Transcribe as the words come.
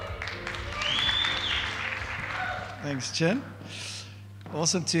Thanks, Chin.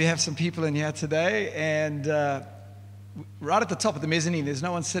 Awesome to have some people in here today. And right at the top of the mezzanine, there's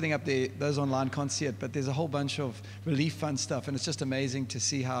no one sitting up there. Those online can't see it, but there's a whole bunch of relief fund stuff. And it's just amazing to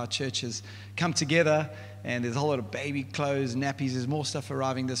see how our churches come together. And there's a whole lot of baby clothes, nappies. There's more stuff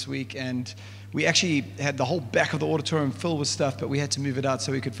arriving this week. And we actually had the whole back of the auditorium filled with stuff, but we had to move it out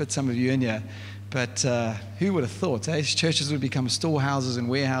so we could fit some of you in here. But who would have thought, churches would become storehouses and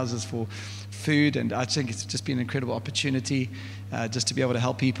warehouses for food, and I think it's just been an incredible opportunity just to be able to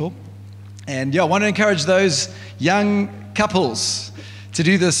help people. And I want to encourage those young couples to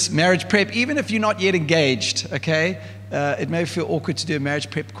do this marriage prep, even if you're not yet engaged, okay? It may feel awkward to do a marriage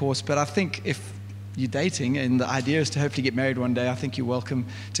prep course, but I think if you're dating and the idea is to hopefully get married one day, I think you're welcome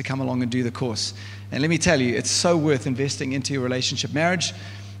to come along and do the course. And let me tell you, it's so worth investing into your relationship. Marriage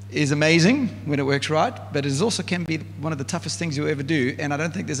is amazing when it works right, but it also can be one of the toughest things you'll ever do, and I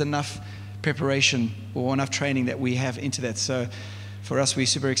don't think there's enough preparation or enough training that we have into that. So for us, we're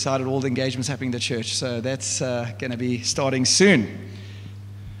super excited, all the engagements happening in the church, so that's going to be starting soon.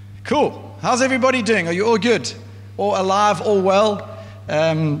 Cool. How's everybody doing? Are you all good? All alive? All well?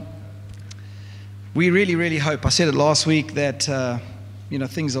 We really, really hope, I said it last week, that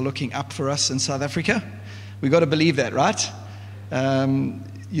things are looking up for us in South Africa. We've got to believe that, right?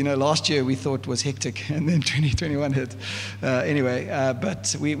 Last year we thought was hectic, and then 2021 hit.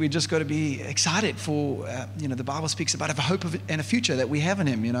 But we just got to be excited for, the Bible speaks about a hope and a future that we have in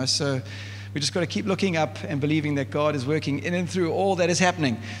Him, so we just got to keep looking up and believing that God is working in and through all that is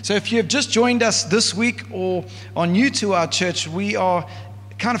happening. So if you have just joined us this week or are new to our church, we are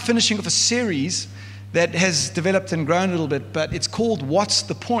kind of finishing off a series that has developed and grown a little bit, but it's called What's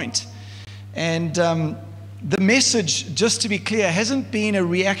the Point? And the message, just to be clear, hasn't been a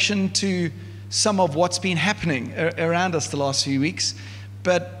reaction to some of what's been happening around us the last few weeks,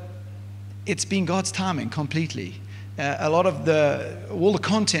 but it's been God's timing completely. A lot of all the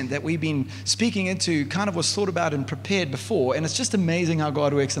content that we've been speaking into kind of was thought about and prepared before, and it's just amazing how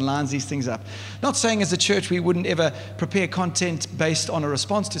God works and lines these things up. Not saying as a church we wouldn't ever prepare content based on a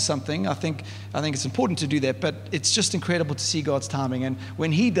response to something. I think it's important to do that, but it's just incredible to see God's timing, and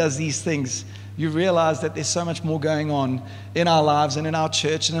when He does these things, you realize that there's so much more going on in our lives and in our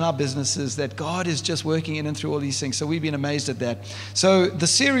church and in our businesses, that God is just working in and through all these things. So we've been amazed at that. So the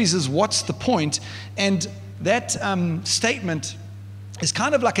series is What's the Point? And that statement is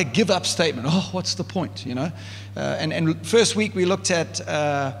kind of like a give-up statement. Oh, what's the point, And first week we looked at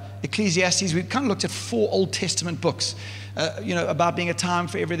Ecclesiastes. We kind of looked at 4 Old Testament books, about being a time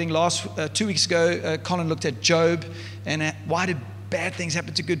for everything. 2 weeks ago, Colin looked at Job and why did bad things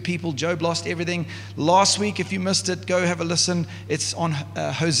happen to good people. Job lost everything. Last week, if you missed it, go have a listen. It's on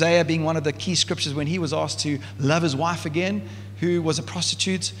Hosea being one of the key scriptures when he was asked to love his wife again, who was a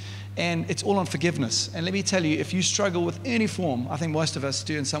prostitute. And it's all on forgiveness. And let me tell you, if you struggle with any form, I think most of us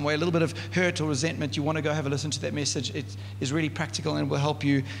do in some way, a little bit of hurt or resentment, you want to go have a listen to that message. It is really practical and will help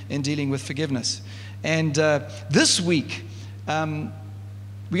you in dealing with forgiveness. And this week, we can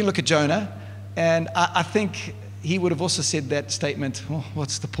look at Jonah. And I think he would have also said that statement, oh,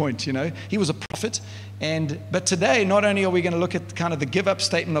 what's the point, He was a prophet. But today, not only are we going to look at kind of the give-up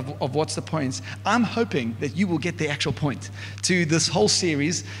statement of what's the point, I'm hoping that you will get the actual point to this whole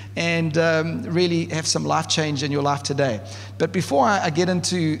series and really have some life change in your life today. But before I get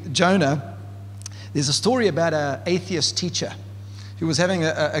into Jonah, there's a story about an atheist teacher who was having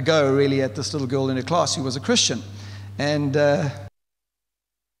a go really at this little girl in her class who was a Christian. And the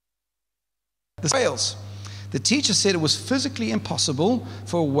whales. The teacher said it was physically impossible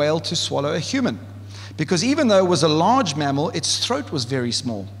for a whale to swallow a human, because even though it was a large mammal, its throat was very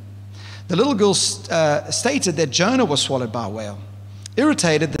small. The little girl stated that Jonah was swallowed by a whale.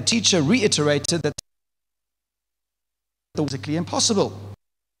 Irritated, the teacher reiterated that it was physically impossible.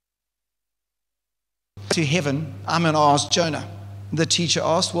 To heaven, I'm going to ask Jonah. The teacher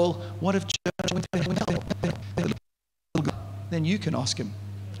asked, well, what if Jonah went to hell? Then you can ask him.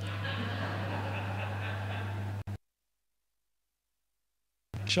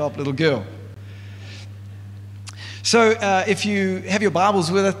 Sharp little girl. So if you have your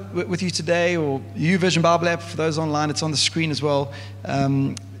Bibles with you today, or YouVersion Bible app, for those online, it's on the screen as well.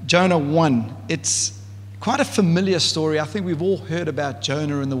 Jonah 1. It's quite a familiar story. I think we've all heard about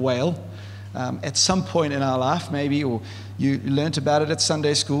Jonah and the whale at some point in our life, maybe, or you learnt about it at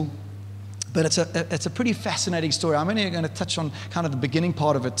Sunday school. But it's a pretty fascinating story. I'm only going to touch on kind of the beginning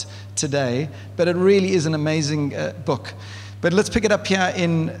part of it today, but it really is an amazing book. But let's pick it up here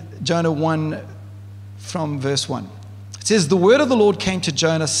in Jonah 1 from verse 1. It says, the word of the Lord came to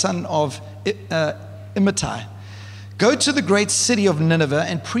Jonah, son of Amittai. Go to the great city of Nineveh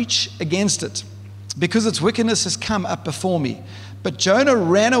and preach against it, because its wickedness has come up before me. But Jonah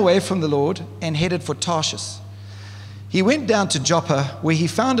ran away from the Lord and headed for Tarshish. He went down to Joppa, where he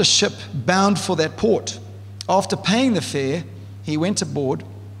found a ship bound for that port. After paying the fare, he went aboard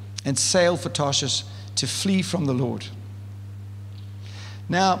and sailed for Tarshish to flee from the Lord.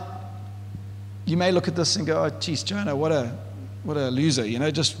 Now, you may look at this and go, oh, geez, Jonah, what a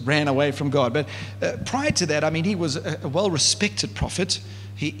loser, just ran away from God. But prior to that, he was a well-respected prophet.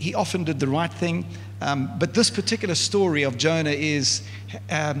 He often did the right thing. But this particular story of Jonah is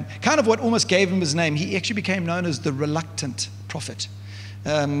kind of what almost gave him his name. He actually became known as the reluctant prophet.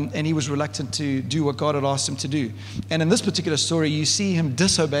 And he was reluctant to do what God had asked him to do. And in this particular story, you see him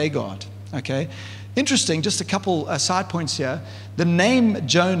disobey God. Okay? Interesting, just a couple side points here. The name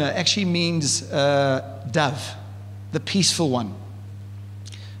Jonah actually means dove, the peaceful one.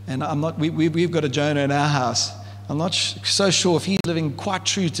 And we've got a Jonah in our house. I'm not so sure if he's living quite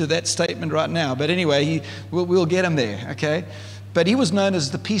true to that statement right now. But anyway, we'll get him there, okay? But he was known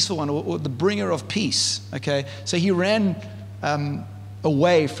as the peaceful one, or the bringer of peace, okay? So he ran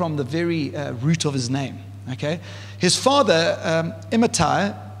away from the very root of his name, okay? His father,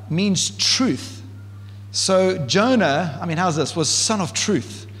 Amittai, means truth. So Jonah, how's this, was son of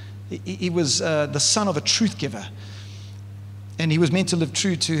truth. He was the son of a truth giver. And he was meant to live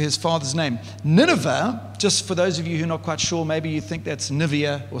true to his father's name. Nineveh, just for those of you who are not quite sure, maybe you think that's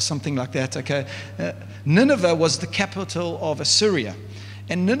Nivea or something like that, okay? Nineveh was the capital of Assyria.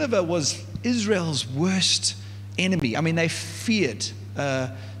 And Nineveh was Israel's worst enemy. They feared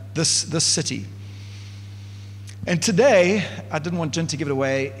this city. And today, I didn't want Jen to give it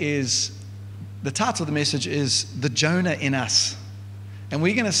away, the title of the message is The Jonah in Us. And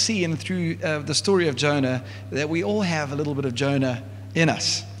we're going to see through the story of Jonah that we all have a little bit of Jonah in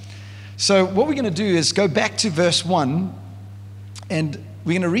us. So what we're going to do is go back to verse 1, and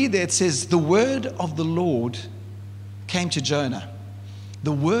we're going to read there. It says, the word of the Lord came to Jonah.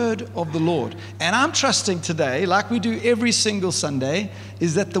 The word of the Lord. And I'm trusting today, like we do every single Sunday,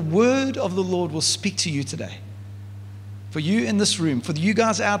 is that the word of the Lord will speak to you today. For you in this room, for you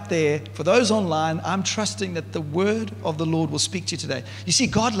guys out there, for those online, I'm trusting that the word of the Lord will speak to you today. You see,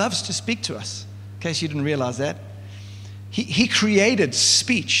 God loves to speak to us, in case you didn't realize that. He created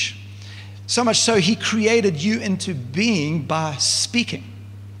speech. So much so, He created you into being by speaking.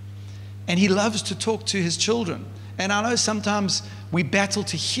 And He loves to talk to His children. And I know sometimes we battle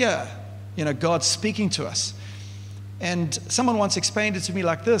to hear, God speaking to us. And someone once explained it to me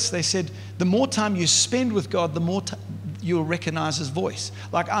like this. They said, the more time you spend with God, the more you'll recognize His voice.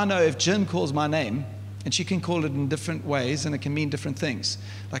 Like I know if Jen calls my name, and she can call it in different ways, and it can mean different things.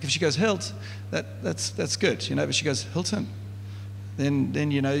 Like if she goes Hilt, that's good. If she goes Hilton,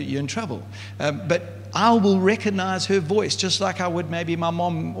 then you're in trouble. But I will recognize her voice just like I would maybe my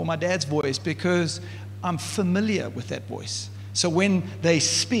mom or my dad's voice, because I'm familiar with that voice. So when they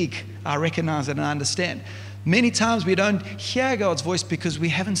speak, I recognize it and I understand. Many times we don't hear God's voice because we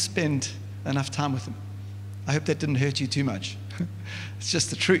haven't spent enough time with Him. I hope that didn't hurt you too much. It's just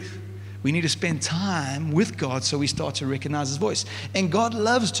the truth. We need to spend time with God so we start to recognize His voice. And God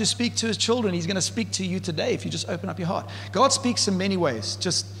loves to speak to His children. He's going to speak to you today if you just open up your heart. God speaks in many ways,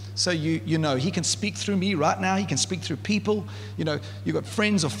 just so you know. He can speak through me right now. He can speak through people. You've got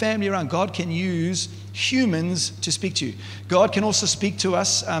friends or family around. God can use humans to speak to you. God can also speak to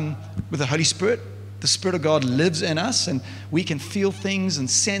us with the Holy Spirit. The Spirit of God lives in us, and we can feel things and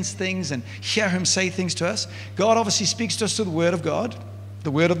sense things and hear Him say things to us. God obviously speaks to us through the Word of God. The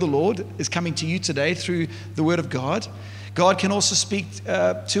Word of the Lord is coming to you today through the Word of God. God can also speak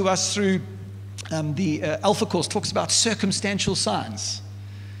to us through the Alpha Course talks about circumstantial signs.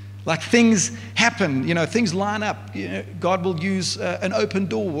 Like things happen, things line up. God will use an open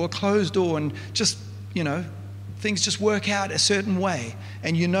door or a closed door, and just, things just work out a certain way,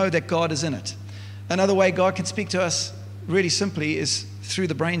 and you know that God is in it. Another way God can speak to us really simply is through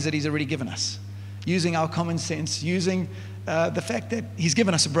the brains that He's already given us, using our common sense, using the fact that He's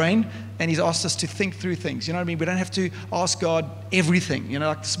given us a brain and He's asked us to think through things. You know what I mean? We don't have to ask God everything,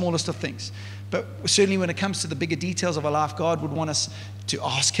 like the smallest of things. But certainly when it comes to the bigger details of our life, God would want us to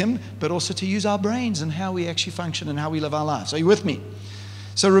ask Him, but also to use our brains and how we actually function and how we live our lives. Are you with me?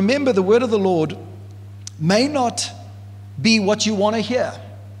 So remember, the word of the Lord may not be what you want to hear,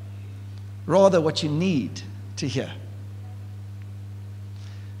 rather what you need to hear.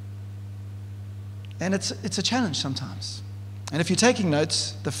 And it's a challenge sometimes. And if you're taking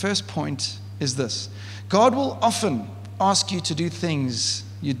notes, the first point is this: God will often ask you to do things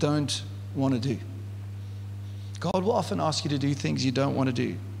you don't want to do. God will often ask you to do things you don't want to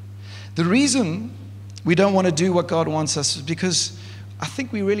do. The reason we don't want to do what God wants us is because I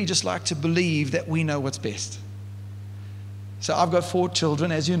think we really just like to believe that we know what's best. So I've got 4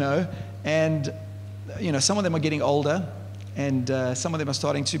 children, as you know, and some of them are getting older, and some of them are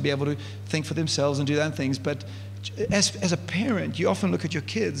starting to be able to think for themselves and do their own things. But as a parent, you often look at your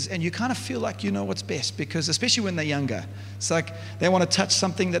kids and you kind of feel like you know what's best, because especially when they're younger, it's like they want to touch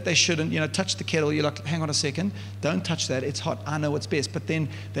something that they shouldn't, touch the kettle. You're like, hang on a second, don't touch that, it's hot, I know what's best. But then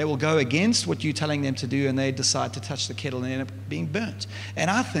they will go against what you're telling them to do, and they decide to touch the kettle and they end up being burnt.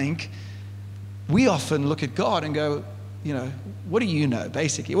 And I think we often look at God and go, what do you know,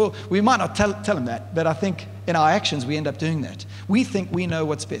 basically? Well, we might not tell him that, but I think in our actions, we end up doing that. We think we know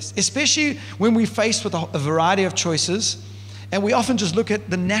what's best, especially when we're faced with a variety of choices, and we often just look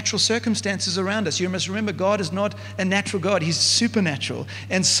at the natural circumstances around us. You must remember, God is not a natural God. He's supernatural.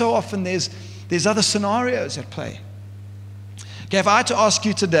 And so often there's other scenarios at play. Okay, if I had to ask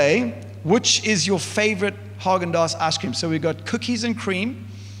you today, which is your favorite Haagen-Dazs ice cream? So we've got cookies and cream,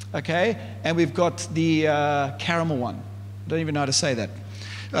 okay, and we've got the caramel one. I don't even know how to say that.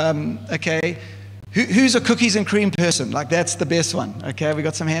 Okay, who's a cookies and cream person? Like, that's the best one. Okay, we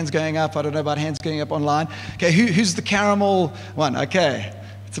got some hands going up. I don't know about hands going up online. Okay, who's the caramel one? Okay,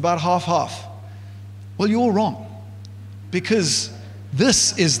 it's about half. Well, you're all wrong, because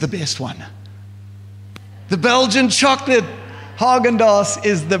this is the best one. The Belgian chocolate Haagen-Dazs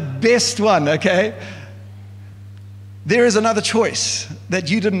is the best one, okay? There is another choice that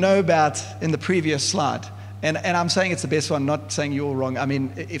you didn't know about in the previous slide. And I'm saying it's the best one, not saying you're wrong. I mean,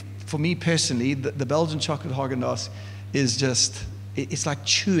 for me personally, the Belgian chocolate Haagen-Dazs is just, it's like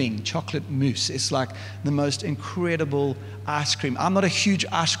chewing chocolate mousse. It's like the most incredible ice cream. I'm not a huge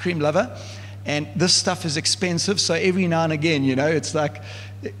ice cream lover, and this stuff is expensive. So every now and again, it's like,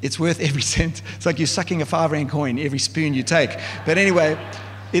 it's worth every cent. It's like you're sucking a 5 Rand coin every spoon you take. But anyway,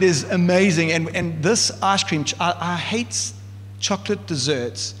 it is amazing. And this ice cream, I hate chocolate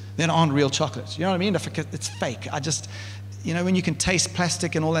desserts that aren't real chocolate. You know what I mean? It's fake. When you can taste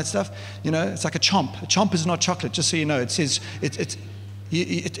plastic and all that stuff, it's like a chomp. A chomp is not chocolate, just so you know. It says,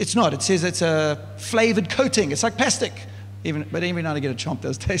 it's not. It says it's a flavored coating. It's like plastic. But every now and again, a chomp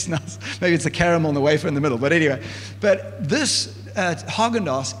does taste nice. Maybe it's the caramel and the wafer in the middle. But anyway, this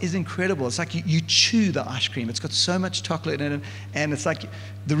Haagen-Dazs is incredible. It's like you chew the ice cream. It's got so much chocolate in it, and it's like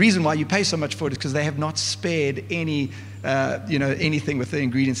the reason why you pay so much for it is because they have not spared anything with the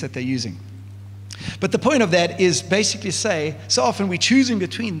ingredients that they're using. But the point of that is basically say, so often we're choosing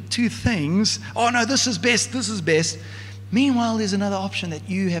between 2 things. Oh no, this is best, this is best. Meanwhile, there's another option that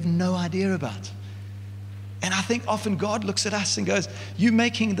you have no idea about. And I think often God looks at us and goes, you're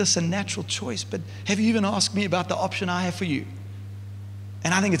making this a natural choice, but have you even asked me about the option I have for you?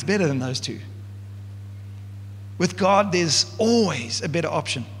 And I think it's better than those 2. With God, there's always a better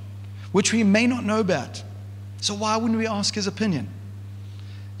option, which we may not know about. So why wouldn't we ask his opinion?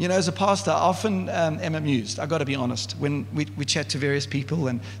 As a pastor, I often am amused. I've got to be honest. When we chat to various people,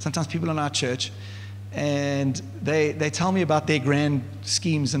 and sometimes people in our church, and they tell me about their grand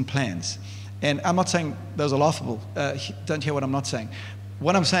schemes and plans. And I'm not saying those are laughable. Don't hear what I'm not saying.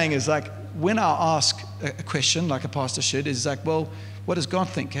 What I'm saying is, like, when I ask a question, like a pastor should, is like, well, what does God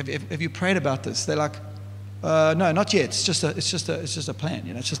think? Have you prayed about this? They're like, no, not yet. It's just a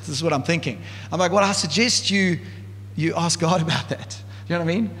plan. This is what I'm thinking. I'm like, well, I suggest you ask God about that. You know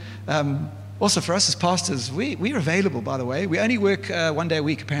what I mean? Also, for us as pastors, we're available, by the way. We only work 1 day a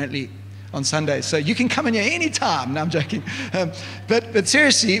week, apparently, on Sundays. So you can come in here anytime. No, I'm joking. But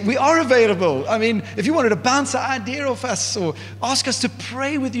seriously, we are available. I mean, if you wanted to bounce an idea off us or ask us to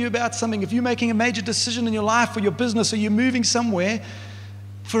pray with you about something, if you're making a major decision in your life or your business, or you're moving somewhere,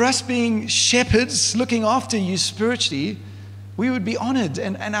 for us being shepherds looking after you spiritually, we would be honored.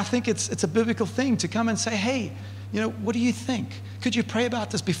 And I think it's a biblical thing to come and say, hey, what do you think? Could you pray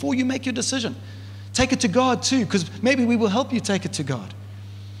about this before you make your decision? Take it to God too, because maybe we will help you take it to God.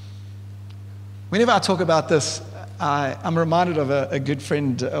 Whenever I talk about this, I'm reminded of a good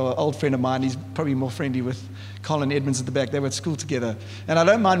friend, or old friend of mine. He's probably more friendly with Colin Edmonds at the back. They were at school together. And I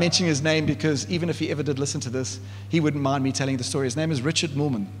don't mind mentioning his name, because even if he ever did listen to this, he wouldn't mind me telling the story. His name is Richard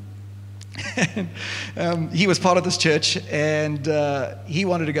Moorman. He was part of this church, and he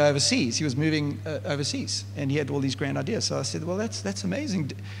wanted to go overseas. He was moving overseas, and he had all these grand ideas. So I said, well, that's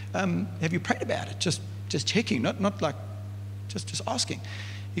amazing. Have you prayed about it? Just checking, not like just asking.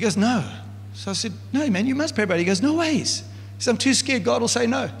 He goes, no. So I said, no, man, you must pray about it. He goes, no ways. He said, I'm too scared God will say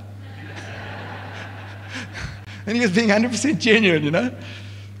no. And he was being 100% genuine,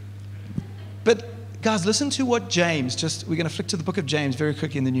 But guys, listen to what James, we're going to flick to the book of James very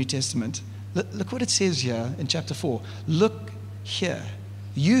quickly in the New Testament. Look what it says here in chapter 4. Look here.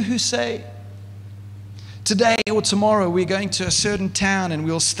 You who say, Today or tomorrow, we're going to a certain town and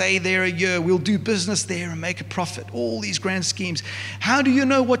we'll stay there a year. We'll do business there and make a profit. All these grand schemes. How do you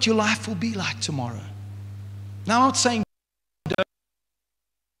know what your life will be like tomorrow? Now, I'm not saying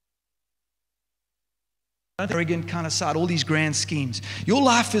arrogant kind of side, all these grand schemes. Your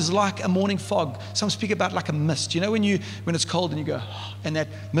life is like a morning fog. Some speak about like a mist. You know when it's cold and you go, and that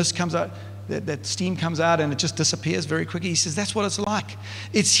mist comes out, that steam comes out and it just disappears very quickly. He says that's what it's like.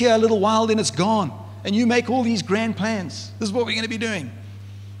 It's here a little while, then it's gone. And you make all these grand plans. This is what we're going to be doing.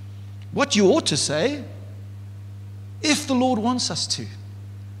 What you ought to say, if the Lord wants us to.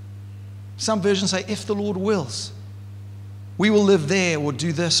 Some versions say, if the Lord wills, we will live there or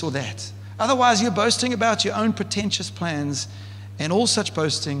do this or that. Otherwise, you're boasting about your own pretentious plans, and all such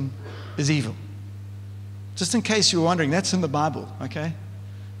boasting is evil. Just in case you were wondering, that's in the Bible, okay?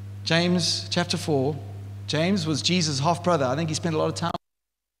 James chapter 4. James was Jesus' half-brother. I think he spent a lot of time.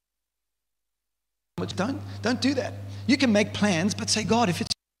 Don't do that. You can make plans, but say, God, if it's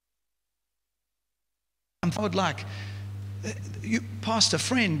I would like, you, pastor,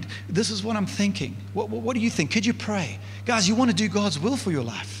 friend, this is what I'm thinking. What do you think? Could you pray? Guys, you want to do God's will for your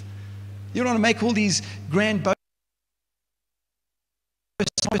life. You don't want to make all these grand boasts.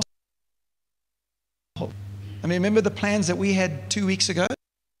 I mean, remember the plans that we had 2 weeks ago?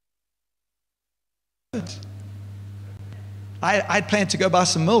 I'd planned to go buy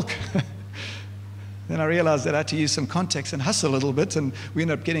some milk. Then I realized that I had to use some context and hustle a little bit, and we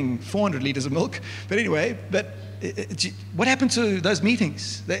ended up getting 400 liters of milk. But anyway, what happened to those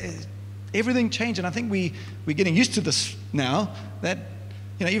meetings? Everything changed, and I think we're getting used to this now, that,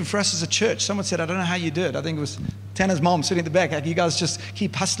 you know, even for us as a church, someone said, I don't know how you do it. I think it was Tanner's mom sitting at the back. Like, you guys just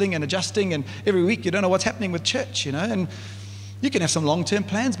keep hustling and adjusting, and every week you don't know what's happening with church, you know. And you can have some long-term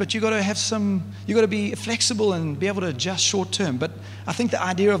plans, but you got to be flexible and be able to adjust short-term. But I think the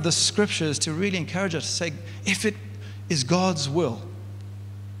idea of the scripture is to really encourage us to say, if it is God's will,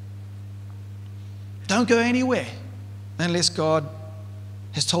 don't go anywhere unless God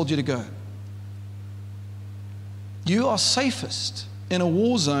has told you to go. You are safest in a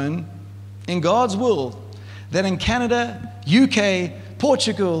war zone in God's will than in Canada, UK,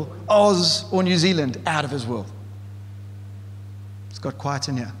 Portugal, Oz, or New Zealand out of His will. Got quiet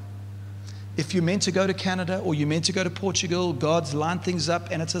in here. If you're meant to go to Canada or you're meant to go to Portugal, God's lined things up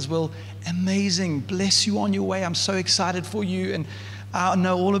and it's His will. Amazing. Bless you on your way. I'm so excited for you, and I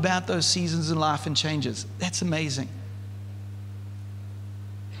know all about those seasons in life and changes. That's amazing.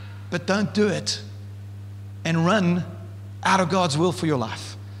 But don't do it and run out of God's will for your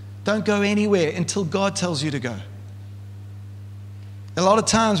life. Don't go anywhere until God tells you to go. A lot of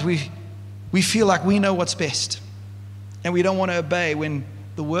times we feel like we know what's best. And we don't want to obey when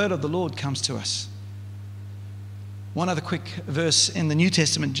the word of the Lord comes to us. One other quick verse in the New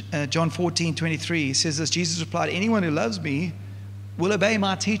Testament, John 14:23, says this: Jesus replied, anyone who loves me will obey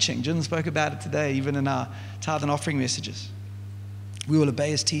my teaching. Jim spoke about it today, even in our tithe and offering messages. We will obey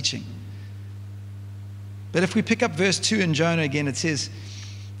His teaching. But if we pick up verse 2 in Jonah again, it says,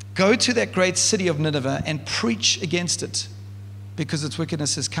 go to that great city of Nineveh and preach against it, because its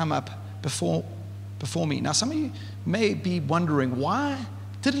wickedness has come up before me. Now, some of you may be wondering, why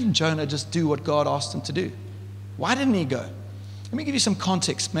didn't Jonah just do what God asked him to do? Why didn't he go? Let me give you some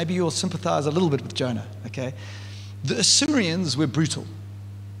context. Maybe you'll sympathize a little bit with Jonah, okay? The Assyrians were brutal,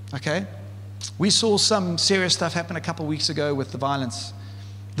 okay? We saw some serious stuff happen a couple of weeks ago with the violence.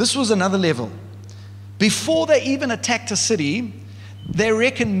 This was another level. Before they even attacked a city, they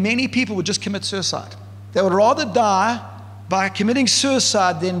reckon many people would just commit suicide. They would rather die by committing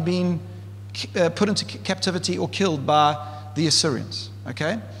suicide than being put into captivity or killed by the Assyrians,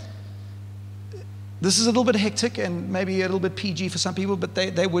 okay? This is a little bit hectic and maybe a little bit PG for some people, but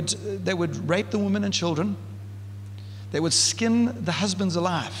they would rape the women and children. They would skin the husbands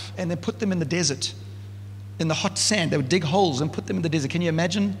alive and then put them in the desert, in the hot sand. They would dig holes and put them in the desert. Can you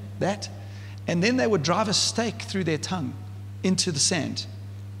imagine that? And then they would drive a stake through their tongue into the sand.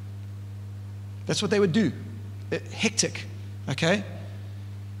 That's what they would do. Hectic, okay?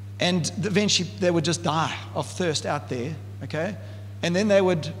 And eventually they would just die of thirst out there, okay? And then they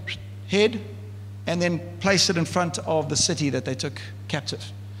would head and then place it in front of the city that they took captive.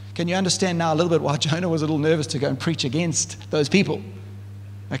 Can you understand now a little bit why Jonah was a little nervous to go and preach against those people?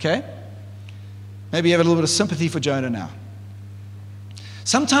 Okay? Maybe you have a little bit of sympathy for Jonah now.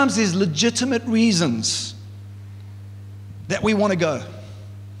 Sometimes there's legitimate reasons that we want to go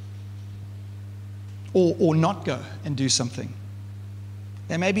or not go and do something.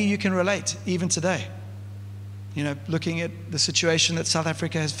 And maybe you can relate even today, you know, looking at the situation that South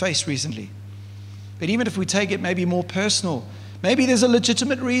Africa has faced recently. But even if we take it maybe more personal, Maybe there's a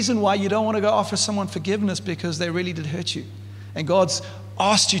legitimate reason why you don't want to go offer someone forgiveness because they really did hurt you. And God's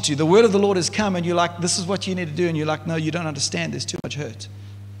asked you to. The word of the Lord has come and you're like, this is what you need to do. And you're like, no, you don't understand. There's too much hurt.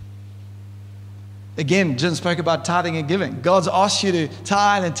 Again, Jim spoke about tithing and giving. God's asked you to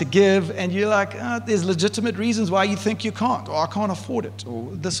tithe and to give. And you're like, there's legitimate reasons why you think you can't. Or I can't afford it. Or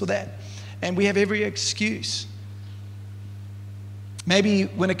this or that. And we have every excuse. Maybe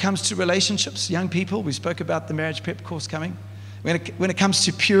when it comes to relationships, young people, we spoke about the marriage prep course coming. When it comes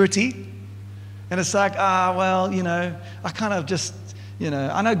to purity, and it's like, well, I kind of just,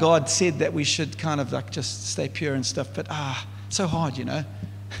 I know God said that we should kind of like just stay pure and stuff, but so hard,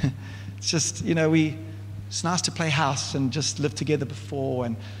 It's just, it's nice to play house and just live together before.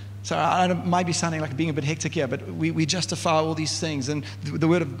 And so I might be sounding like being a bit hectic here, but we justify all these things. And the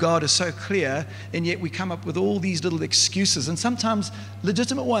word of God is so clear, and yet we come up with all these little excuses, and sometimes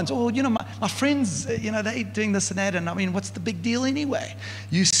legitimate ones. Oh, my friends, they're doing this and that, and I mean, what's the big deal anyway?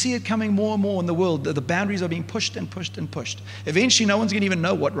 You see it coming more and more in the world. The boundaries are being pushed and pushed and pushed. Eventually, no one's going to even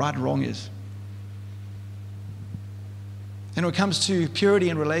know what right and wrong is. And when it comes to purity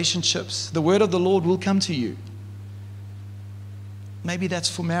in relationships, the word of the Lord will come to you. Maybe that's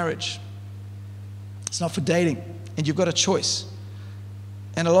for marriage. It's not for dating. And you've got a choice.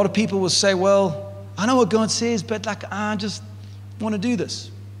 And a lot of people will say, well, I know what God says, but I just want to do this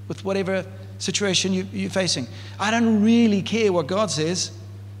with whatever situation you're facing. I don't really care what God says.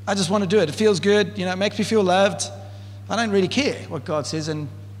 I just want to do it. It feels good. It makes me feel loved. I don't really care what God says. And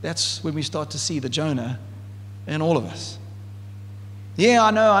that's when we start to see the Jonah in all of us. Yeah,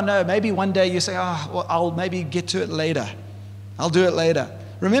 I know. Maybe one day you say, well, I'll maybe get to it later. I'll do it later.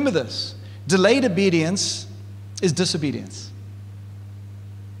 Remember this. Delayed obedience is disobedience.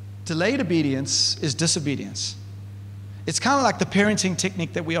 Delayed obedience is disobedience. It's kind of like the parenting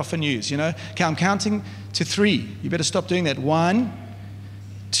technique that we often use, Okay, I'm counting to 3. You better stop doing that. 1,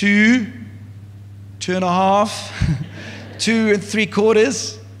 2, 2.5, 2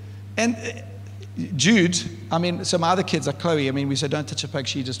 3/4. And Jude, so my other kids, like Chloe, we said, don't touch a pug.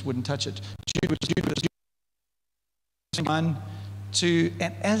 She just wouldn't touch it. Jude would 1, 2,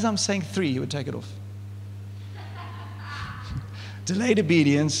 and as I'm saying 3, he would take it off. Delayed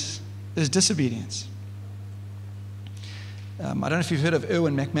obedience is disobedience. I don't know if you've heard of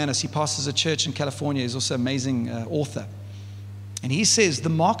Erwin McManus. He pastors a church in California. He's also an amazing author. And he says the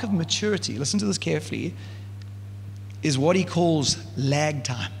mark of maturity, listen to this carefully, is what he calls lag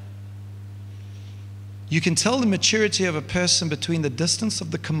time. You can tell the maturity of a person between the distance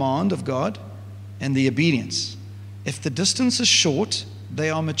of the command of God and the obedience. If the distance is short,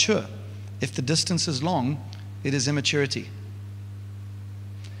 they are mature. If the distance is long, it is immaturity.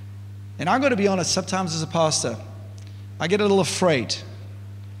 And I've got to be honest, sometimes as a pastor, I get a little afraid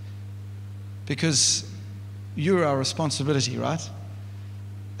because you're our responsibility, right?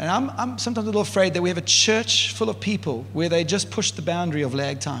 And I'm sometimes a little afraid that we have a church full of people where they just push the boundary of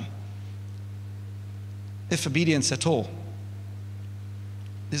lag time, if obedience at all.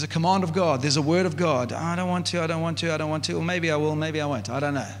 There's a command of God. There's a word of God. I don't want to. Or maybe I will, maybe I won't. I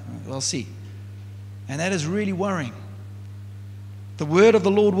don't know. We'll see. And that is really worrying. The word of the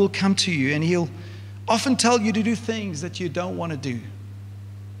Lord will come to you, and He'll often tell you to do things that you don't want to do.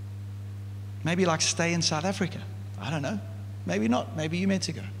 Maybe like stay in South Africa. I don't know. Maybe not. Maybe you're meant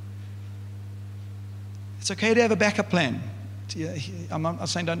to go. It's okay to have a backup plan. I'm not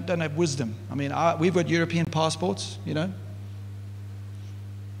saying don't have wisdom. We've got European passports,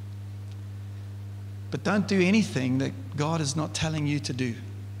 But don't do anything that God is not telling you to do.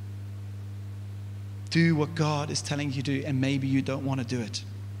 Do what God is telling you to do, and maybe you don't want to do it.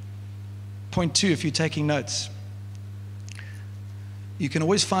 Point 2, if you're taking notes. You can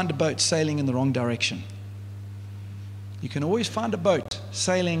always find a boat sailing in the wrong direction. You can always find a boat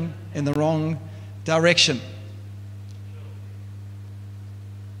sailing in the wrong direction.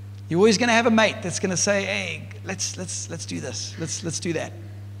 You're always going to have a mate that's going to say, hey, let's do this. Let's do that.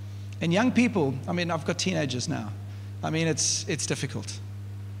 And young people, I've got teenagers now. It's difficult.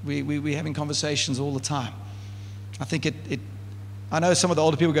 We're having conversations all the time. I think I know some of the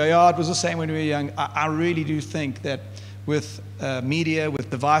older people go, it was the same when we were young. I really do think that with media, with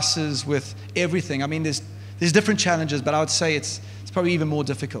devices, with everything, there's different challenges, but I would say it's probably even more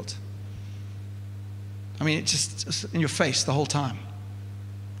difficult. It's just in your face the whole time.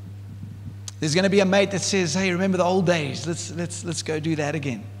 There's going to be a mate that says, hey, remember the old days? Let's go do that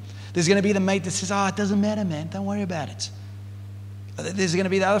again. There's going to be the mate that says, it doesn't matter, man. Don't worry about it. There's going to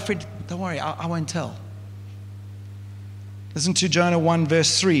be the other friend, don't worry, I won't tell. Listen to Jonah 1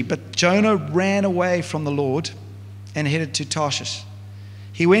 verse 3. But Jonah ran away from the Lord and headed to Tarshish.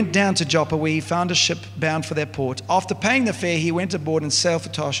 He went down to Joppa, where he found a ship bound for that port. After paying the fare, he went aboard and sailed for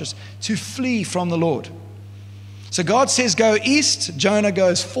Tarshish to flee from the Lord. So God says, go east. Jonah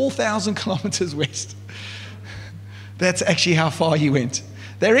goes 4,000 kilometers west. That's actually how far he went.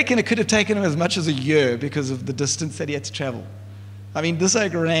 They reckon it could have taken him as much as a year because of the distance that he had to travel. I mean, this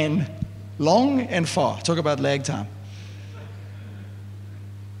oak ran long and far. Talk about lag time.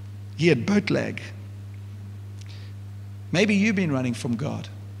 He had boat lag. Maybe you've been running from God.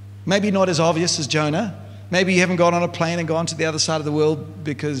 Maybe not as obvious as Jonah. Maybe you haven't got on a plane and gone to the other side of the world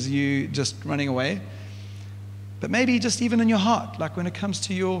because you're just running away. But maybe just even in your heart, like when it comes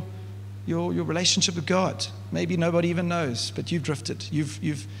to your relationship with God, maybe nobody even knows, but you've drifted.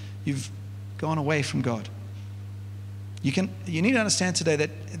 You've gone away from God. You need to understand today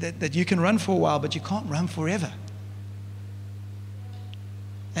that you can run for a while, but you can't run forever.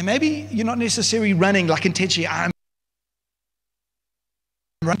 And maybe you're not necessarily running like intentionally. I'm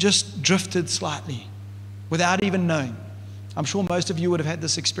just drifted slightly without even knowing. I'm sure most of you would have had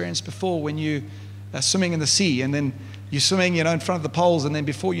this experience before when you are swimming in the sea, and then you're swimming, in front of the poles, and then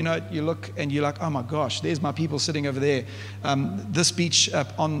before you know it, you look and you're like, oh my gosh, there's my people sitting over there. This beach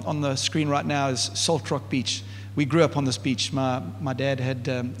on the screen right now is Salt Rock Beach. We grew up on this beach. My dad had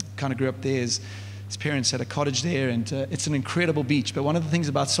kind of grew up there. His parents had a cottage there, and it's an incredible beach. But one of the things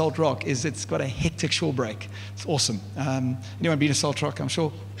about Salt Rock is it's got a hectic shore break. It's awesome. Anyone been to Salt Rock, I'm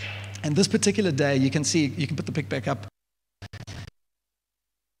sure? And this particular day, you can put the pic back up.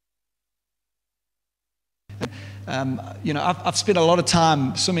 I've spent a lot of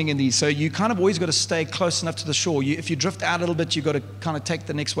time swimming in these, so you kind of always got to stay close enough to the shore. If you drift out a little bit, you've got to kind of take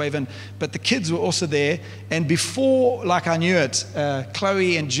the next wave in. But the kids were also there, and before, like I knew it,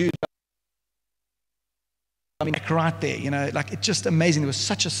 Chloe and Jude, right there, like it's just amazing. There was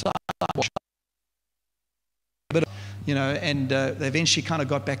such a side wash, and they eventually kind of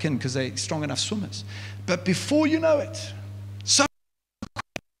got back in because they're strong enough swimmers. But before you know it,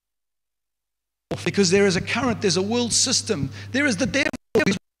 because there is a current, there's a world system, there is the devil.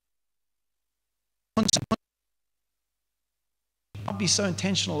 Not be so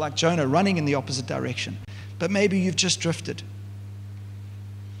intentional like Jonah running in the opposite direction, but maybe you've just drifted.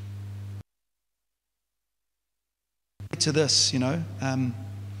 To this,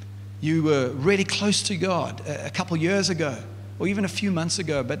 you were really close to God a couple years ago, or even a few months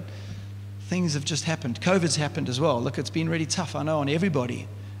ago, but things have just happened. COVID's happened as well. Look, it's been really tough, I know, on everybody.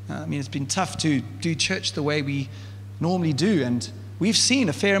 It's been tough to do church the way we normally do, and we've seen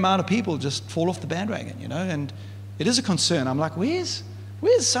a fair amount of people just fall off the bandwagon, and it is a concern. I'm like, where's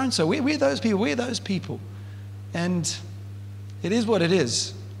so-and-so? Where are those people? Where are those people? And it is what it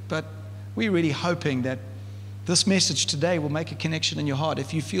is, but we're really hoping that this message today will make a connection in your heart.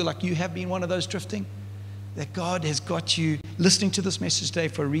 If you feel like you have been one of those drifting, that God has got you listening to this message today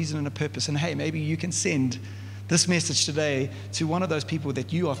for a reason and a purpose, and hey, maybe you can send this message today to one of those people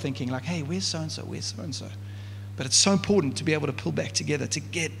that you are thinking like, hey, where's so-and-so, where's so-and-so? But it's so important to be able to pull back together, to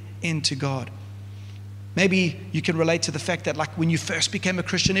get into God. Maybe you can relate to the fact that like when you first became a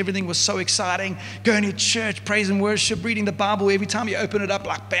Christian, everything was so exciting, going to church, praise and worship, reading the Bible. Every time you open it up,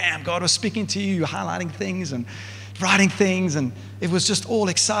 like bam, God was speaking to you, highlighting things and writing things, and it was just all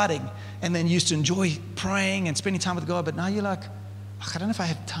exciting. And then you used to enjoy praying and spending time with God, but now you're like, I don't know if I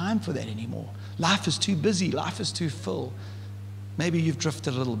have time for that anymore. Life is too busy. Life is too full. Maybe you've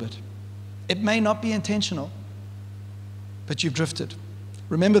drifted a little bit. It may not be intentional, but you've drifted.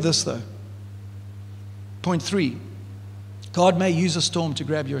 Remember this, though. Point 3, God may use a storm to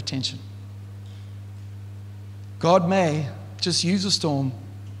grab your attention. God may just use a storm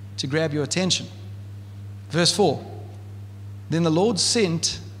to grab your attention. Verse 4, then the Lord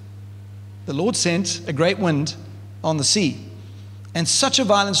sent a great wind on the sea, and such a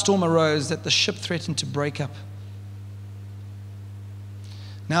violent storm arose that the ship threatened to break up.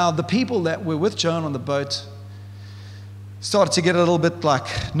 Now, the people that were with Jonah on the boat started to get a little bit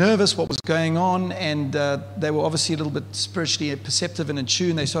like nervous what was going on, and they were obviously a little bit spiritually perceptive and in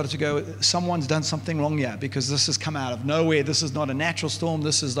tune. They started to go, someone's done something wrong here, because this has come out of nowhere. This is not a natural storm.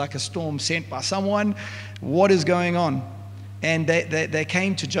 This is like a storm sent by someone. What is going on? And they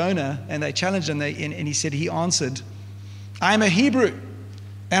came to Jonah and they challenged him, and he answered, I am a Hebrew,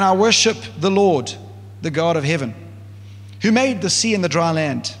 and I worship the Lord, the God of heaven, who made the sea and the dry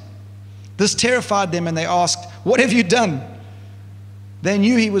land. This terrified them, and they asked, what have you done? They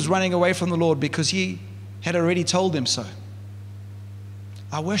knew he was running away from the Lord because he had already told them so.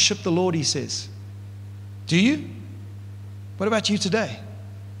 I worship the Lord, he says. Do you? What about you today?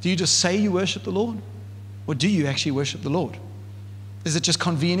 Do you just say you worship the Lord? Or do you actually worship the Lord? Is it just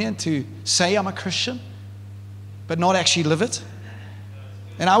convenient to say I'm a Christian, but not actually live it?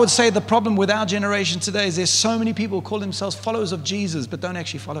 And I would say the problem with our generation today is there's so many people who call themselves followers of Jesus, but don't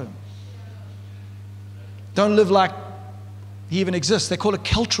actually follow him. Don't live like he even exists. They call it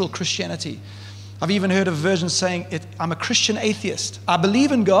cultural Christianity. I've even heard of versions saying, I'm a Christian atheist. I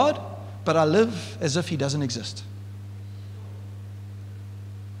believe in God, but I live as if he doesn't exist.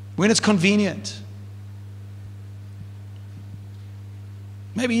 When it's convenient.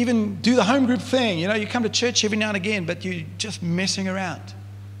 Maybe even do the home group thing. You come to church every now and again, but you're just messing around.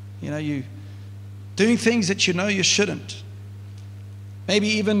 You doing things that you shouldn't. Maybe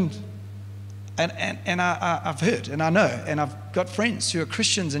even, and I've heard, and I know, and I've got friends who are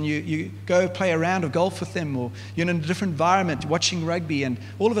Christians, and you go play a round of golf with them, or you're in a different environment watching rugby, and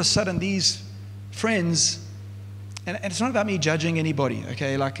all of a sudden these friends, and it's not about me judging anybody,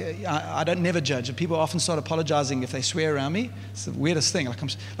 okay? Like, I don't never judge. People often start apologizing if they swear around me. It's the weirdest thing. Like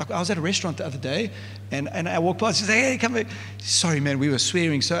I was at a restaurant the other day, and I walked past. She said, "Hey, come back." Sorry, man, we were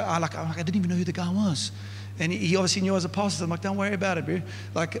swearing. So I didn't even know who the guy was. And he obviously knew I was a pastor. I'm like, don't worry about it, bro.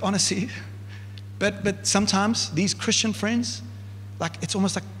 Like, honestly. But sometimes these Christian friends, like, it's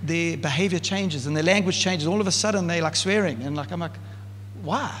almost like their behavior changes and their language changes. All of a sudden, they're like swearing. And I'm like,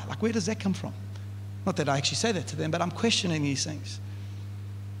 why? Like, where does that come from? Not that I actually say that to them, but I'm questioning these things.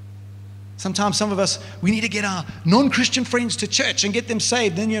 Sometimes some of us, we need to get our non-Christian friends to church and get them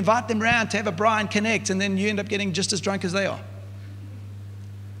saved. Then you invite them around to have a Brian Connect, and then you end up getting just as drunk as they are.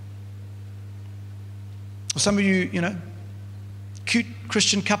 Or some of you, cute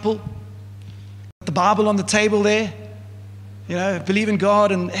Christian couple, the Bible on the table there, believe in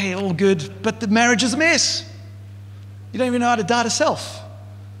God and, hey, all good, but the marriage is a mess. You don't even know how to die to self.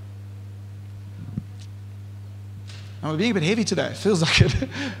 I'm being a bit heavy today. It feels like it.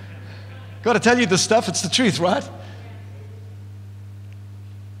 Got to tell you this stuff. It's the truth, right?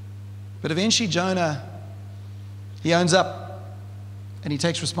 But eventually Jonah, he owns up and he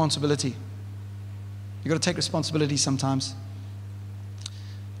takes responsibility. You've got to take responsibility sometimes.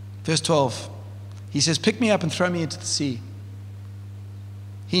 Verse 12, he says, "Pick me up and throw me into the sea."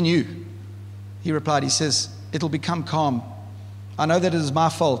 He knew. He replied, he says, "It'll become calm. I know that it is my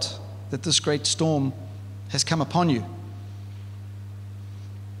fault that this great storm has come upon you."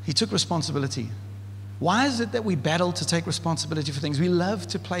 He took responsibility. Why is it that we battle to take responsibility for things? We love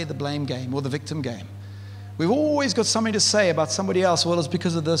to play the blame game or the victim game. We've always got something to say about somebody else. Well, it's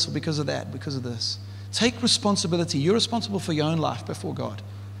because of this or because of that, because of this. Take responsibility. You're responsible for your own life before God.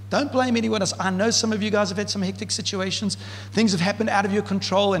 Don't blame anyone else. I know some of you guys have had some hectic situations. Things have happened out of your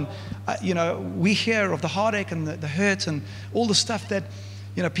control. And, we hear of the heartache and the hurt and all the stuff that,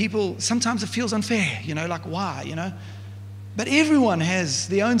 people, sometimes it feels unfair, like why, But everyone has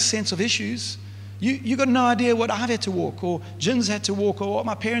their own sense of issues. You got no idea what I've had to walk, or Jin's had to walk, or what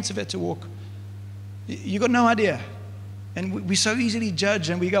my parents have had to walk. You got no idea. And we so easily judge,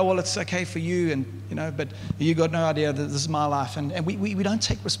 and we go, well, it's okay for you, and but you got no idea that this is my life. And we don't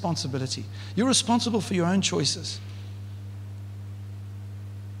take responsibility. You're responsible for your own choices.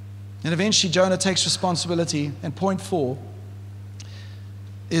 And eventually Jonah takes responsibility, and point 4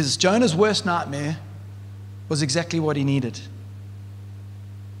 is Jonah's worst nightmare was exactly what he needed.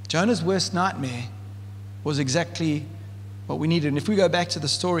 Jonah's worst nightmare was exactly what we needed. And if we go back to the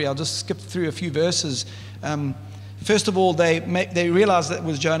story, I'll just skip through a few verses. First of all, they realized that it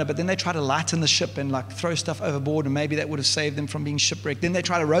was Jonah, but then they try to lighten the ship and throw stuff overboard, and maybe that would have saved them from being shipwrecked. Then they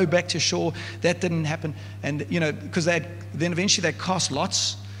try to row back to shore. That didn't happen. And, because then eventually they cast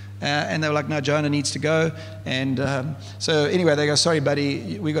lots. And they were like, no, Jonah needs to go. And so anyway, they go, sorry,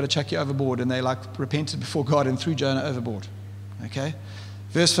 buddy, we got to chuck you overboard. And they repented before God and threw Jonah overboard. Okay?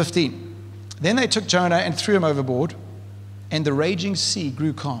 Verse 15. Then they took Jonah and threw him overboard, and the raging sea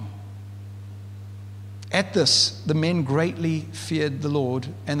grew calm. At this, the men greatly feared the Lord,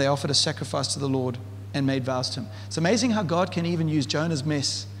 and they offered a sacrifice to the Lord and made vows to him. It's amazing how God can even use Jonah's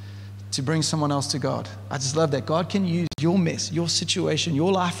mess to bring someone else to God. I just love that. God can use your mess, your situation,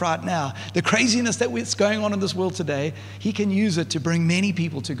 your life right now, the craziness that's going on in this world today. He can use it to bring many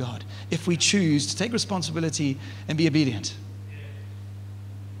people to God if we choose to take responsibility and be obedient.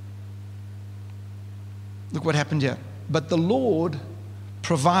 Look what happened here. But the Lord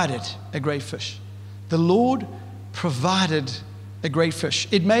provided a great fish. The Lord provided a great fish.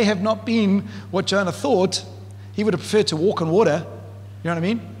 It may have not been what Jonah thought. He would have preferred to walk on water. You know what I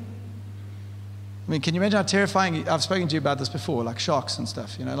mean? Can you imagine how terrifying? I've spoken to you about this before, like sharks and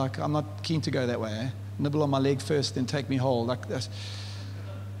stuff. I'm not keen to go that way. Nibble on my leg first, then take me whole.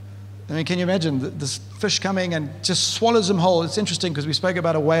 Can you imagine this fish coming and just swallows him whole? It's interesting because we spoke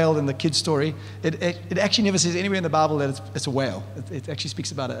about a whale in the kids' story. It actually never says anywhere in the Bible that it's a whale. It actually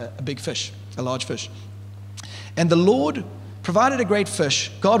speaks about a big fish, a large fish. And the Lord provided a great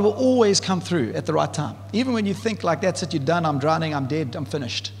fish, God will always come through at the right time. Even when you think like, that's it, you're done, I'm drowning, I'm dead, I'm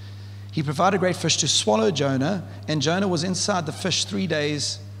finished. He provided a great fish to swallow Jonah, and Jonah was inside the fish 3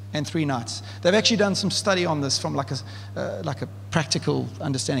 days and 3 nights. They've actually done some study on this from like a practical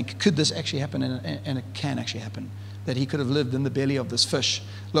understanding. Could this actually happen? And it can actually happen. That he could have lived in the belly of this fish.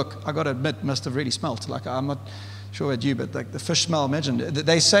 Look, I got to admit, must have really smelt. Like, I'm not sure about you, but like the fish smell, imagine.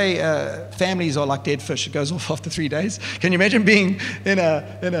 They say families are like dead fish. It goes off after 3 days. Can you imagine being in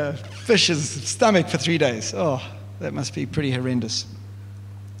a fish's stomach for 3 days? Oh, that must be pretty horrendous.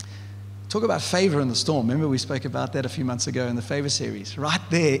 Talk about favor in the storm. Remember we spoke about that a few months ago in the favor series. Right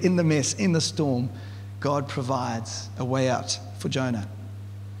there in the mess, in the storm, God provides a way out for Jonah.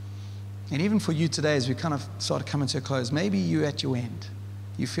 And even for you today, as we kind of start to come into a close, maybe you're at your end.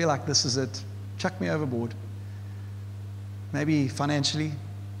 You feel like this is it. Chuck me overboard. Maybe financially,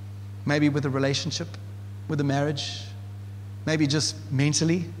 maybe with a relationship, with a marriage, maybe just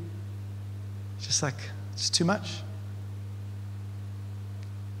mentally. Just like, it's too much.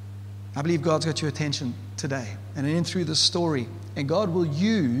 I believe God's got your attention today and in through this story. And God will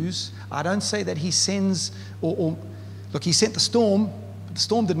use, I don't say that he sends, look, he sent the storm, but the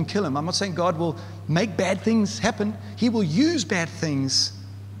storm didn't kill him. I'm not saying God will make bad things happen. He will use bad things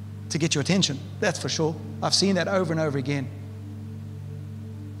to get your attention. That's for sure. I've seen that over and over again.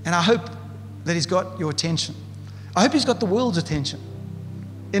 And I hope that he's got your attention. I hope he's got the world's attention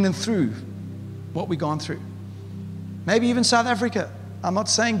in and through what we've gone through. Maybe even South Africa. I'm not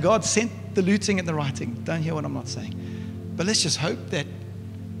saying God sent the looting and the rioting. Don't hear what I'm not saying. But let's just hope that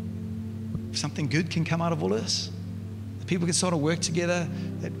something good can come out of all of this. That people can sort of work together,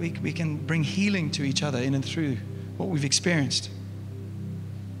 that we can bring healing to each other in and through what we've experienced.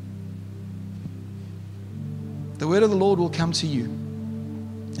 The word of the Lord will come to you,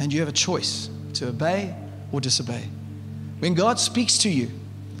 and you have a choice to obey or disobey. When God speaks to you,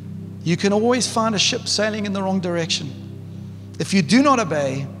 you can always find a ship sailing in the wrong direction. If you do not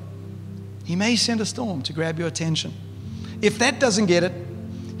obey, he may send a storm to grab your attention. If that doesn't get it,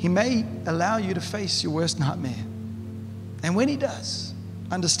 he may allow you to face your worst nightmare. And when he does,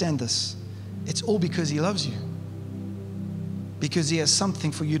 understand this, it's all because he loves you. Because he has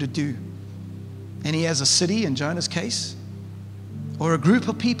something for you to do. And he has a city, in Jonah's case, or a group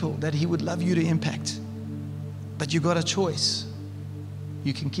of people that he would love you to impact. But you've got a choice.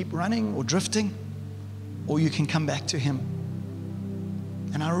 You can keep running or drifting, or you can come back to him.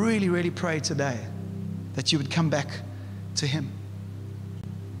 And I really, really pray today that you would come back to him.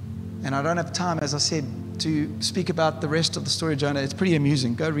 And I don't have time, as I said, to speak about the rest of the story of Jonah. It's pretty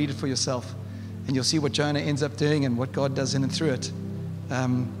amusing. Go read it for yourself, and you'll see what Jonah ends up doing and what God does in and through it.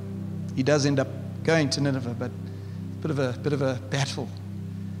 He does end up going to Nineveh, but a bit of a battle.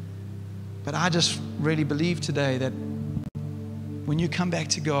 But I just really believe today that when you come back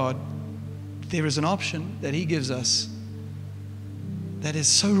to God, there is an option that he gives us that is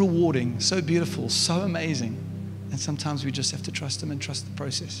so rewarding, so beautiful, so amazing. And sometimes we just have to trust him and trust the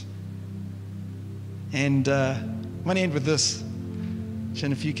process. And I want to end with this.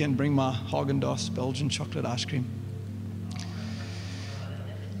 Jen, if you can bring my Haagen-Dazs Belgian chocolate ice cream.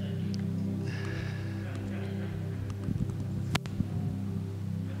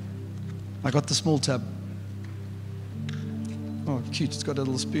 I got the small tub. Oh, cute. It's got a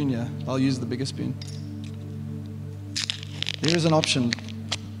little spoon here. I'll use the bigger spoon. There is an option.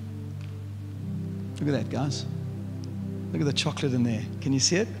 Look at that, guys. Look at the chocolate in there. Can you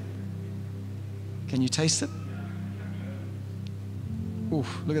see it? Can you taste it?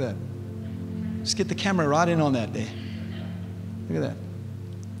 Oof, look at that. Just get the camera right in on that there. Look at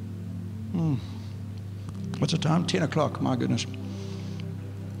that. What's the time? 10 o'clock, my goodness.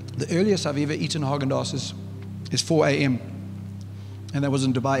 The earliest I've ever eaten Haagen-Dazs is 4 a.m. And that was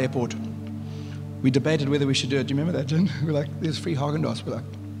in Dubai Airport. We debated whether we should do it. Do you remember that, Jen? We're like, there's free Haagen-Dazs. We're like,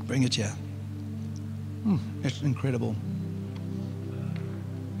 bring it here. It's incredible.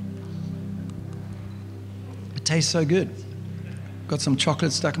 It tastes so good. Got some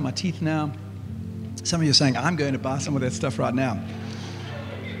chocolate stuck in my teeth now. Some of you are saying, I'm going to buy some of that stuff right now.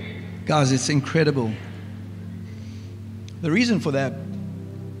 Guys, it's incredible. The reason for that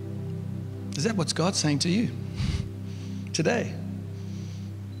is that what's God saying to you today?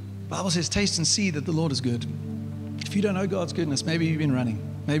 The Bible says, taste and see that the Lord is good. If you don't know God's goodness, maybe you've been running.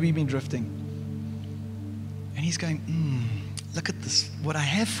 Maybe you've been drifting. And he's going, look at this, what I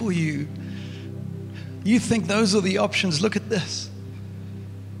have for you. You think those are the options. Look at this.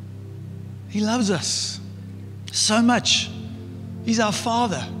 He loves us so much. He's our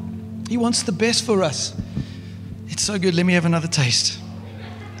Father. He wants the best for us. It's so good. Let me have another taste.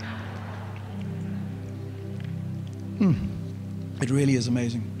 It really is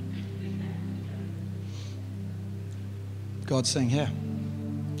amazing. God's saying, here,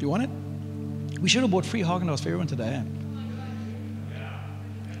 do you want it? We should have bought free Haagen-Dazs for everyone today. Eh?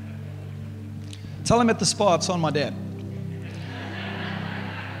 Tell him at the spa it's on my dad.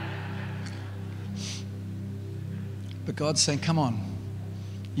 But God's saying, come on.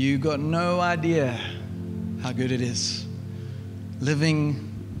 You got no idea how good it is living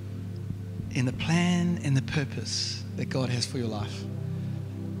in the plan and the purpose that God has for your life.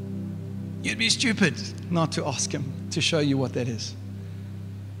 You'd be stupid not to ask Him to show you what that is.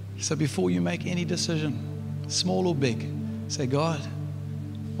 So before you make any decision, small or big, say, God,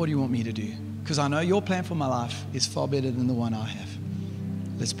 what do you want me to do? Because I know your plan for my life is far better than the one I have.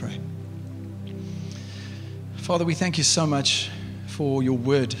 Let's pray. Father, we thank you so much for your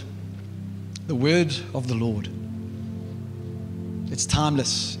word, the word of the Lord. It's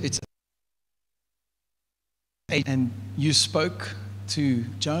timeless. And you spoke to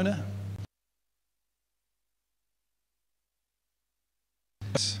Jonah.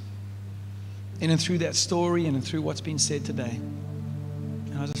 In and through that story and through what's been said today.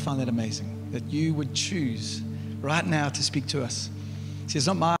 And I just find that amazing, that you would choose right now to speak to us. See, it's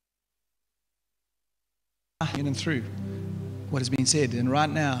not my in and through what has been said. And right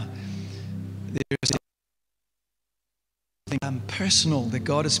now, there's something personal that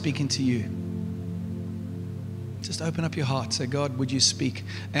God is speaking to you. Just open up your heart. Say, God, would you speak?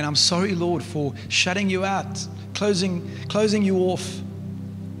 And I'm sorry, Lord, for shutting you out, closing you off,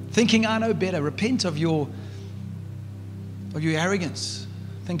 thinking I know better. Repent of your arrogance,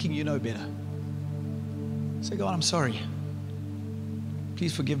 thinking you know better. Say, God, I'm sorry.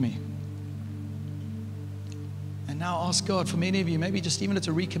 Please forgive me. And now ask God, for many of you, maybe just even it's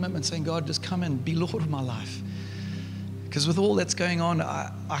a recommitment, saying, God, just come and be Lord of my life. Because with all that's going on,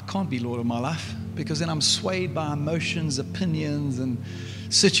 I can't be Lord of my life, because then I'm swayed by emotions, opinions, and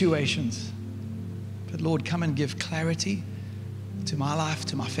situations. But Lord, come and give clarity to my life,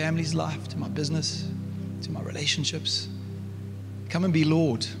 to my family's life, to my business, to my relationships. Come and be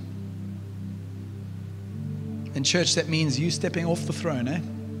Lord. In church, that means you stepping off the throne, eh?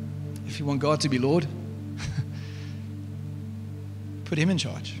 If you want God to be Lord, put Him in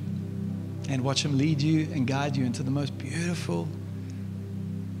charge and watch Him lead you and guide you into the most beautiful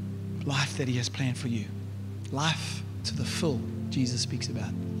life that He has planned for you. Life to the full, Jesus speaks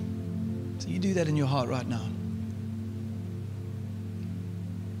about. So you do that in your heart right now.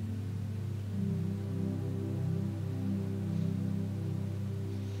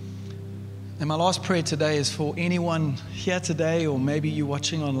 And my last prayer today is for anyone here today, or maybe you're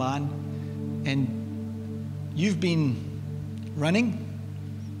watching online and you've been running.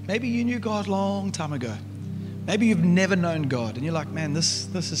 Maybe you knew God a long time ago. Maybe you've never known God and you're like, man, this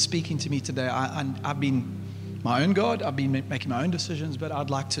is speaking to me today. I've been my own God. I've been making my own decisions, but I'd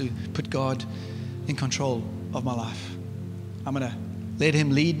like to put God in control of my life. I'm going to let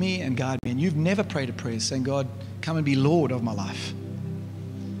Him lead me and guide me. And you've never prayed a prayer saying, God, come and be Lord of my life.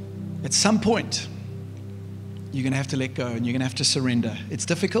 At some point, you're going to have to let go and you're going to have to surrender. It's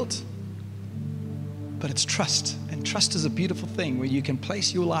difficult, but it's trust. And trust is a beautiful thing where you can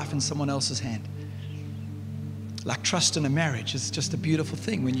place your life in someone else's hand. Like trust in a marriage is just a beautiful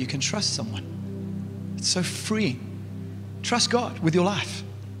thing when you can trust someone. It's so freeing. Trust God with your life.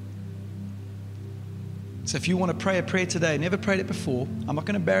 So if you want to pray a prayer today, never prayed it before, I'm not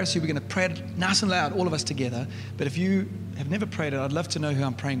going to embarrass you. We're going to pray it nice and loud, all of us together. But if you have never prayed it, I'd love to know who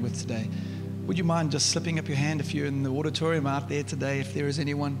I'm praying with today. Would you mind just slipping up your hand if you're in the auditorium out there today, if there is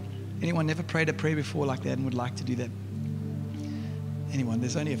anyone never prayed a prayer before like that and would like to do that? Anyone?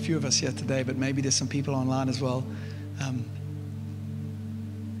 There's only a few of us here today, but maybe there's some people online as well.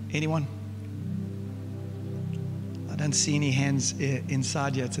 Anyone? I don't see any hands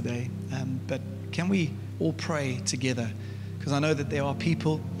inside here today, but can we all pray together? Because I know that there are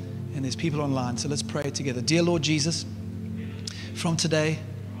people and there's people online, so let's pray together. Dear Lord Jesus, from today,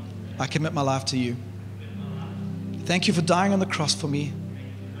 I commit my life to you. Thank you for dying on the cross for me,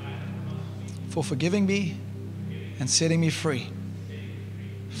 for forgiving me and setting me free.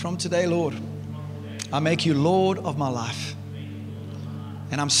 From today, Lord, I make you Lord of my life.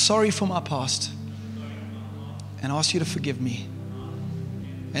 And I'm sorry for my past and ask you to forgive me.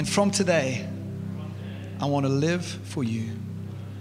 And from today, I want to live for you.